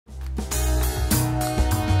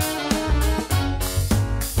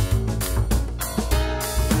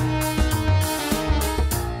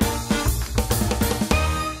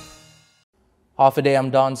Half a day, I'm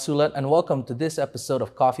Don Sulat, and welcome to this episode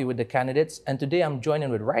of Coffee with the Candidates. And today I'm joining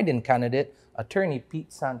with write-in candidate, attorney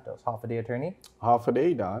Pete Santos. Half a day, attorney. Half a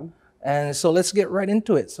day, Don. And so let's get right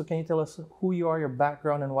into it. So can you tell us who you are, your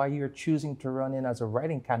background, and why you're choosing to run in as a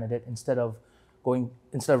write-in candidate instead of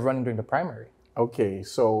running during the primary? Okay,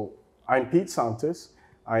 so I'm Pete Santos.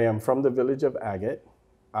 I am from the village of Agate.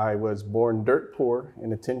 I was born dirt poor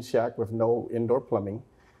in a tin shack with no indoor plumbing.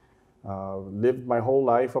 Lived my whole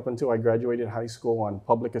life up until I graduated high school on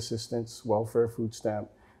public assistance, welfare, food stamp,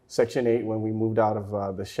 Section 8 when we moved out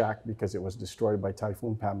of the shack because it was destroyed by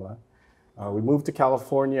Typhoon Pamela. We moved to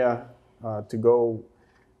California to go,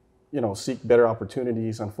 seek better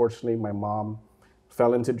opportunities. Unfortunately, my mom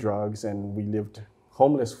fell into drugs and we lived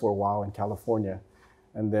homeless for a while in California.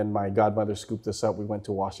 And then my godmother scooped us up. We went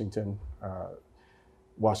to Washington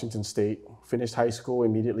State, finished high school,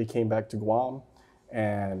 immediately came back to Guam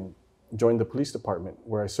and joined the police department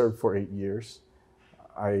where I served for 8 years.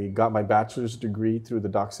 I got my bachelor's degree through the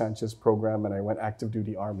Doc Sanchez program and I went active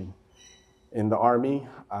duty Army. In the Army,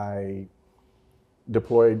 I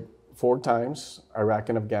deployed 4 times, Iraq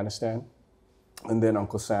and Afghanistan. And then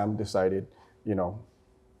Uncle Sam decided,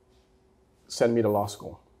 send me to law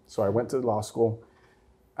school. So I went to law school.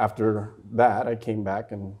 After that, I came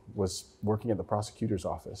back and was working at the prosecutor's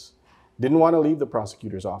office. Didn't want to leave the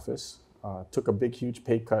prosecutor's office. Took a big, huge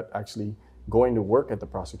pay cut actually going to work at the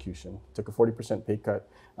prosecution. Took a 40% pay cut,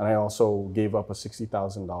 and I also gave up a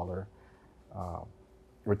 $60,000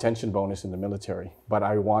 retention bonus in the military, but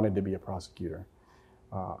I wanted to be a prosecutor.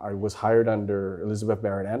 I was hired under Elizabeth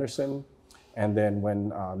Barrett Anderson, and then when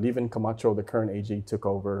Levin Camacho, the current AG, took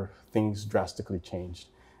over, things drastically changed.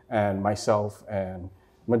 And myself and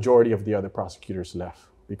majority of the other prosecutors left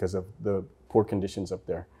because of the poor conditions up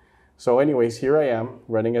there. So anyways, here I am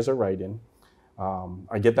running as a write-in.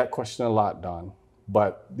 I get that question a lot, Don,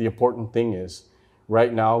 but the important thing is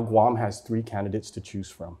right now, Guam has 3 candidates to choose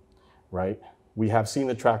from, right? We have seen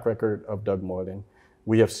the track record of Doug Moylan.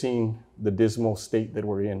 We have seen the dismal state that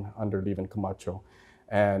we're in under Levin Camacho.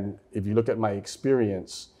 And if you look at my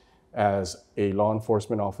experience as a law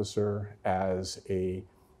enforcement officer, as a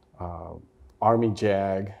Army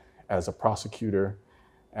JAG, as a prosecutor,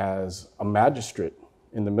 as a magistrate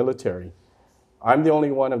in the military, I'm the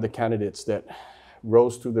only one of the candidates that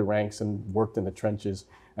rose through the ranks and worked in the trenches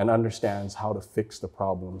and understands how to fix the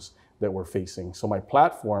problems that we're facing. So my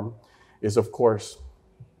platform is, of course,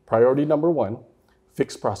 priority number 1,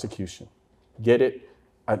 fix prosecution. Get it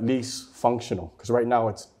at least functional, because right now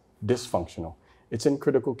it's dysfunctional. It's in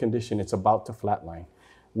critical condition. It's about to flatline.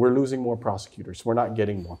 We're losing more prosecutors. We're not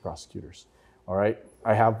getting more prosecutors. All right?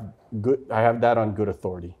 I have that on good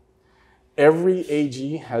authority. Every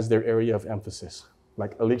AG has their area of emphasis,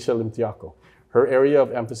 like Alicia Limtiaco. Her area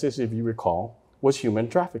of emphasis, if you recall, was human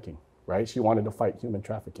trafficking, right? She wanted to fight human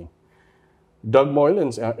trafficking. Doug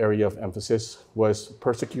Moylan's area of emphasis was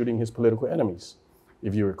persecuting his political enemies,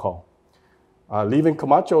 if you recall. Levin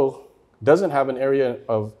Camacho doesn't have an area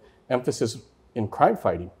of emphasis in crime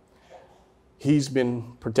fighting. He's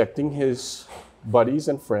been protecting his buddies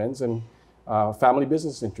and friends and family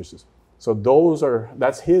business interests. So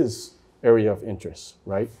that's his area of interest,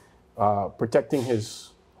 right? Protecting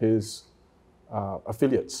his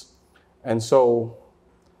affiliates. And so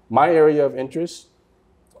my area of interest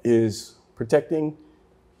is protecting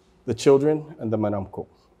the children and the manamko.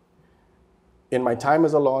 In my time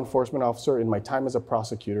as a law enforcement officer, in my time as a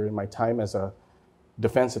prosecutor, in my time as a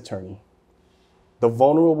defense attorney, the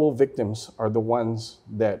vulnerable victims are the ones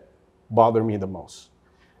that bother me the most,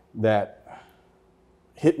 that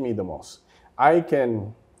hit me the most. I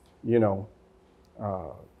can,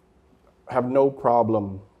 have no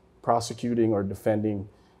problem prosecuting or defending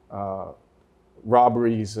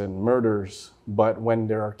robberies and murders, but when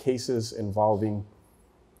there are cases involving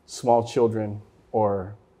small children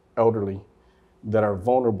or elderly that are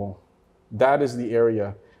vulnerable, that is the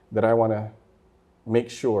area that I want to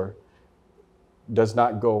make sure does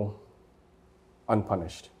not go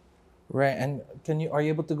unpunished. Right, and are you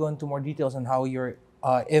able to go into more details on how you're,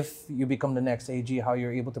 if you become the next AG, how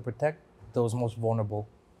you're able to protect those most vulnerable?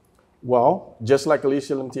 Well, just like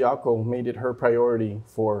Alicia Limtiaco made it her priority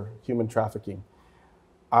for human trafficking,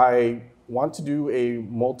 I want to do a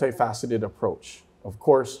multifaceted approach. Of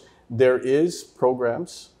course, there is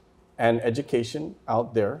programs and education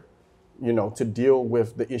out there, to deal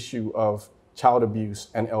with the issue of child abuse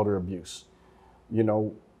and elder abuse.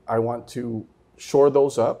 I want to shore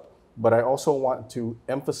those up, but I also want to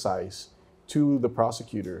emphasize to the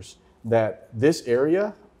prosecutors that this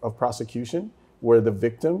area of prosecution where the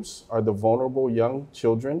victims are the vulnerable young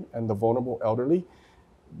children and the vulnerable elderly,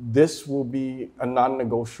 this will be a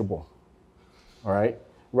non-negotiable All right.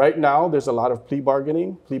 Right now, there's a lot of plea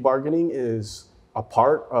bargaining. Plea bargaining is a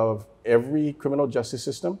part of every criminal justice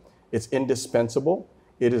system. It's indispensable.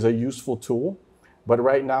 It is a useful tool. But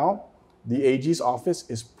right now, the AG's office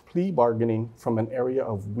is plea bargaining from an area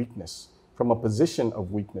of weakness, from a position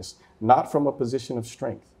of weakness, not from a position of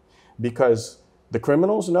strength. Because the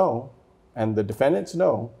criminals know and the defendants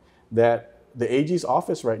know that the AG's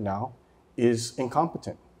office right now is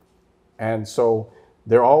incompetent. And so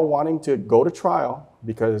they're all wanting to go to trial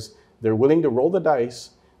because they're willing to roll the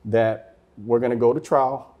dice that we're going to go to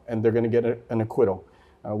trial and they're going to get an acquittal.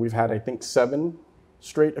 We've had, I think, 7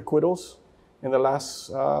 straight acquittals in the last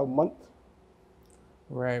month.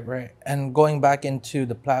 Right, right. And going back into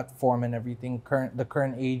the platform and everything, the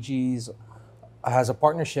current AGs has a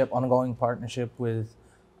partnership, ongoing partnership with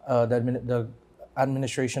the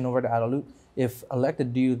administration over the Adalute. If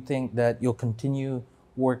elected, do you think that you'll continue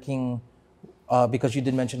working? Because you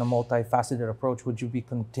did mention a multifaceted approach, would you be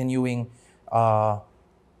continuing to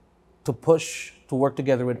push, to work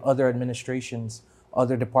together with other administrations,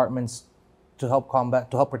 other departments to help combat,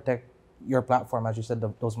 to help protect your platform, as you said,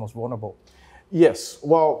 those most vulnerable? Yes,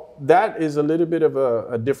 well, that is a little bit of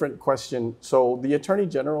a different question. So the Attorney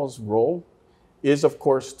General's role is, of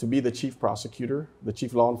course, to be the chief prosecutor, the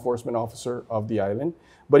chief law enforcement officer of the island,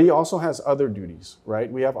 but he also has other duties, right?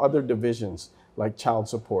 We have other divisions like child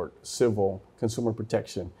support, civil, consumer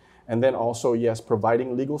protection, and then also, yes,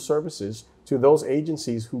 providing legal services to those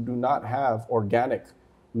agencies who do not have organic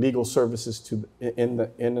legal services in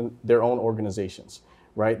their own organizations,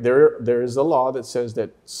 right? There is a law that says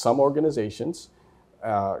that some organizations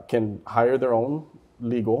can hire their own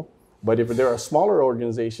legal, but if they're a smaller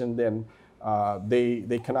organization, then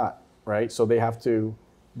they cannot, right? So they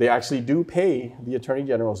actually do pay the Attorney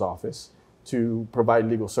General's office to provide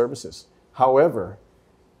legal services. However,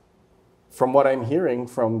 from what I'm hearing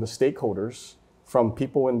from the stakeholders, from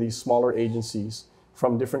people in these smaller agencies,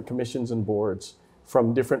 from different commissions and boards,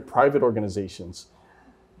 from different private organizations,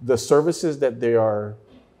 the services that they are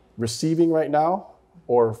receiving right now,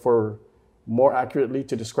 or for more accurately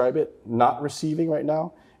to describe it, not receiving right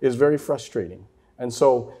now, is very frustrating. And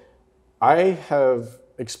so I have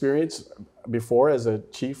experience before as a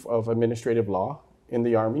chief of administrative law in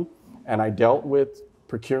the Army, and I dealt with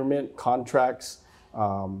procurement, contracts,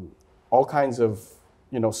 all kinds of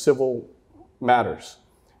civil matters.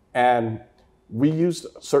 And we used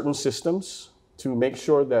certain systems to make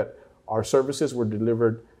sure that our services were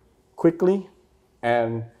delivered quickly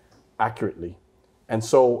and accurately. And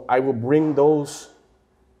so I will bring those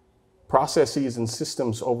processes and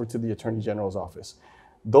systems over to the Attorney General's office.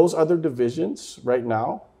 Those other divisions right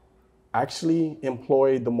now actually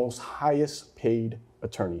employ the most highest paid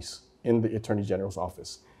attorneys in the Attorney General's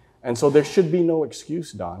office. And so there should be no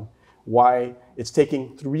excuse, Don, why it's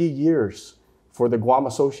taking 3 years for the Guam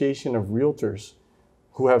Association of Realtors,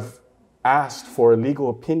 who have asked for a legal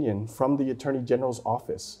opinion from the Attorney General's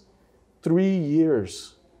office. 3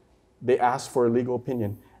 years they asked for a legal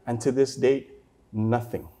opinion, and to this date,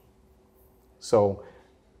 nothing. So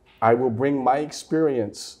I will bring my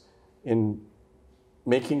experience in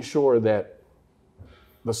making sure that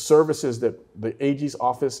the services that the AG's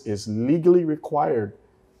office is legally required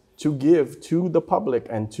to give to the public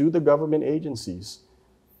and to the government agencies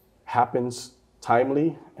happens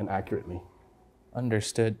timely and accurately.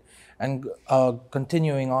 Understood. And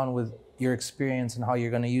continuing on with your experience and how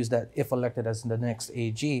you're going to use that if elected as the next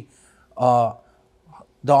AG,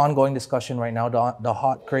 the ongoing discussion right now, the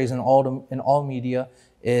hot craze in all media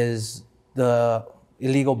is the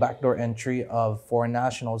illegal backdoor entry of foreign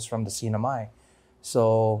nationals from the CNMI.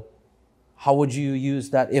 So how would you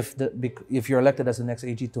use that if you're elected as the next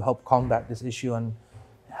AG to help combat this issue and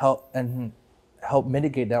help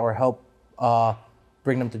mitigate that, or help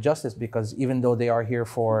bring them to justice? Because even though they are here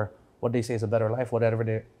for what they say is a better life, whatever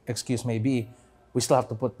their excuse may be, we still have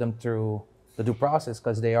to put them through the due process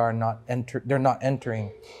because they're not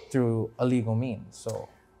entering through a legal means. So,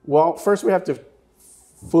 well, first we have to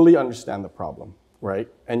fully understand the problem, right?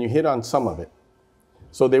 And you hit on some of it.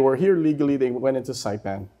 So they were here legally, they went into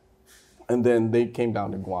Saipan, and then they came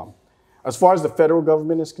down to Guam. As far as the federal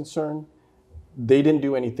government is concerned, they didn't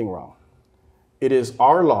do anything wrong. It is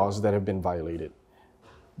our laws that have been violated.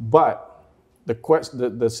 But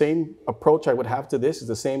the same approach I would have to this is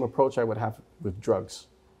the same approach I would have with drugs,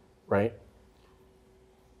 right?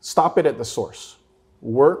 Stop it at the source.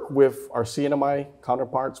 Work with our CNMI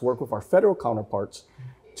counterparts, work with our federal counterparts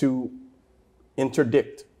to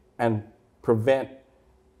interdict and prevent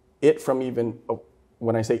it from even,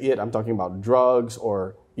 when I say it, I'm talking about drugs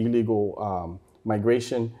or illegal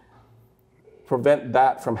migration. Prevent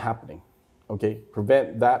that from happening, okay?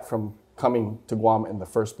 Prevent that from coming to Guam in the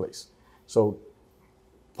first place. So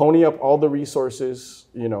pony up all the resources,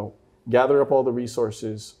 gather up all the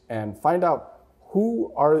resources and find out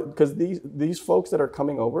who are, because these folks that are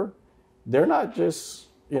coming over, they're not just,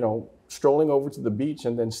 strolling over to the beach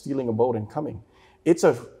and then stealing a boat and coming. It's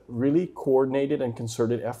a really coordinated and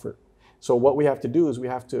concerted effort. So what we have to do is we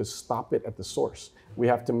have to stop it at the source. We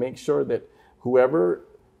have to make sure that whoever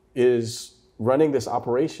is running this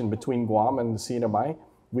operation between Guam and the CNMI,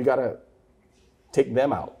 we got to take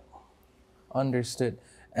them out. Understood.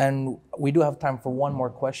 And we do have time for one more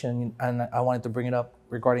question, and I wanted to bring it up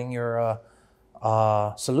regarding your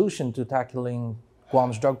solution to tackling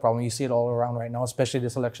Guam's drug problem. You see it all around right now, especially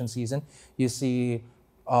this election season. You see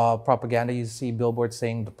propaganda, you see billboards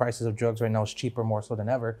saying the prices of drugs right now is cheaper more so than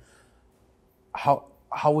ever.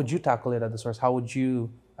 How would you tackle it at the source? How would you,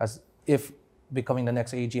 as if becoming the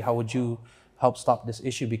next AG, how would you help stop this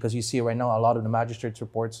issue? Because you see right now a lot of the magistrates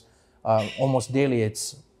reports, almost daily,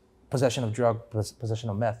 it's possession of drug, possession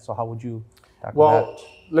of meth. So how would you tackle that? Well,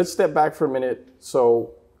 let's step back for a minute.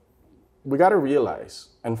 So we got to realize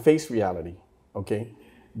and face reality, okay?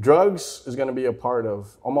 Drugs is going to be a part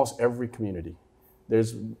of almost every community.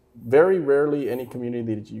 There's very rarely any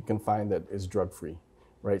community that you can find that is drug-free,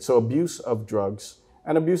 right? So abuse of drugs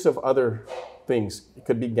and abuse of other things, it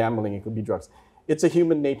could be gambling, it could be drugs. It's a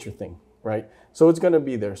human nature thing, right? So it's going to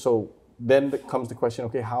be there. So then comes the question,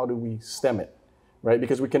 okay, how do we stem it? Right?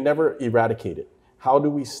 Because we can never eradicate it. How do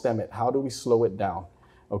we stem it? How do we slow it down?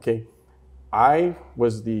 Okay. I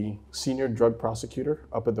was the senior drug prosecutor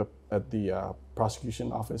up at the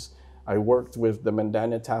prosecution office. I worked with the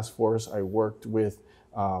Mandana Task Force. I worked with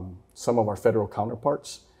some of our federal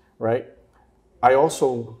counterparts, right? I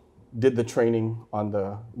also did the training on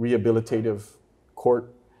the rehabilitative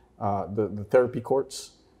court, the therapy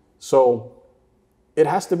courts. So it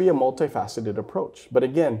has to be a multifaceted approach. But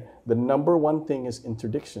again, the number one thing is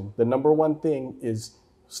interdiction. The number one thing is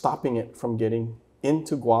stopping it from getting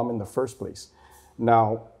into Guam in the first place.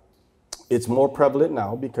 Now, it's more prevalent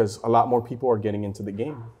now because a lot more people are getting into the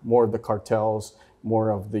game. More of the cartels, more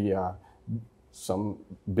of the, some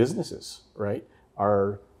businesses, right,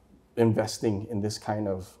 are investing in this kind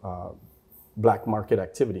of black market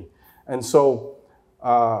activity. And so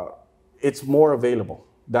it's more available.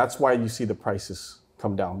 That's why you see the prices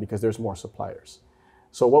come down, because there's more suppliers.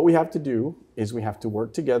 So what we have to do is we have to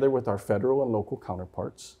work together with our federal and local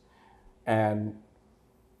counterparts and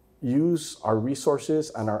use our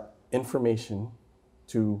resources and our information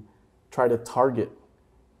to try to target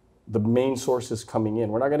the main sources coming in.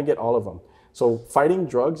 We're not going to get all of them. So fighting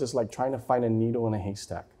drugs is like trying to find a needle in a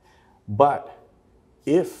haystack. But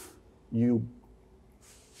if you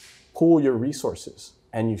pool your resources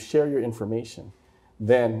and you share your information,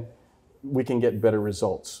 then we can get better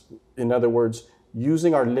results. In other words,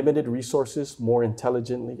 using our limited resources more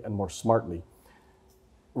intelligently and more smartly.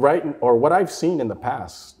 Right, or what I've seen in the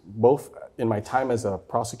past, both in my time as a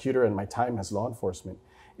prosecutor and my time as law enforcement,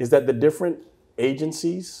 is that the different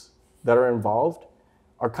agencies that are involved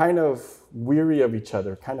are kind of weary of each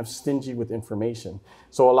other, kind of stingy with information.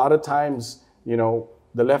 So a lot of times, the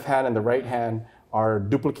left hand and the right hand are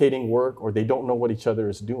duplicating work, or they don't know what each other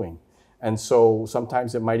is doing. And so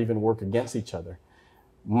sometimes it might even work against each other.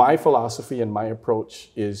 My philosophy and my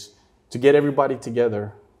approach is to get everybody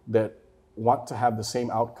together that want to have the same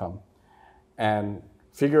outcome and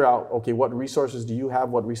figure out, okay, what resources do you have?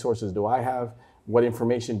 What resources do I have? What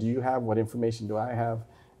information do you have? What information do I have?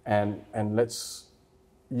 And let's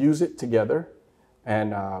use it together.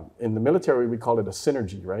 And in the military, we call it a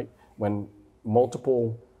synergy, right? When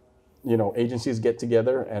multiple, agencies get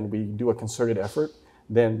together and we do a concerted effort,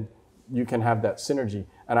 then you can have that synergy.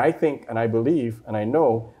 And I think, and I believe, and I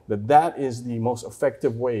know that that is the most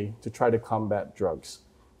effective way to try to combat drugs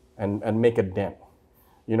and make a dent.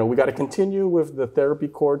 We got to continue with the therapy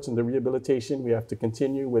courts and the rehabilitation. We have to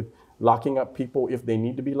continue with locking up people if they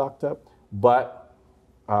need to be locked up, but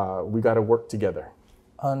we got to work together.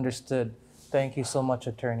 Understood. Thank you so much,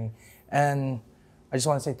 attorney. And I just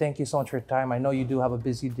want to say thank you so much for your time. I know you do have a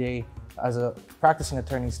busy day as a practicing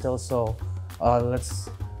attorney still, so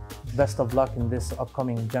best of luck in this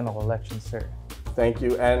upcoming general election, sir. Thank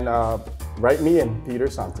you. And write me in, Peter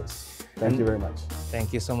Santos. Thank you very much.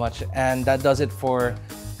 Thank you so much. And that does it for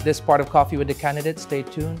this part of Coffee with the Candidates. Stay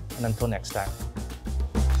tuned, and until next time.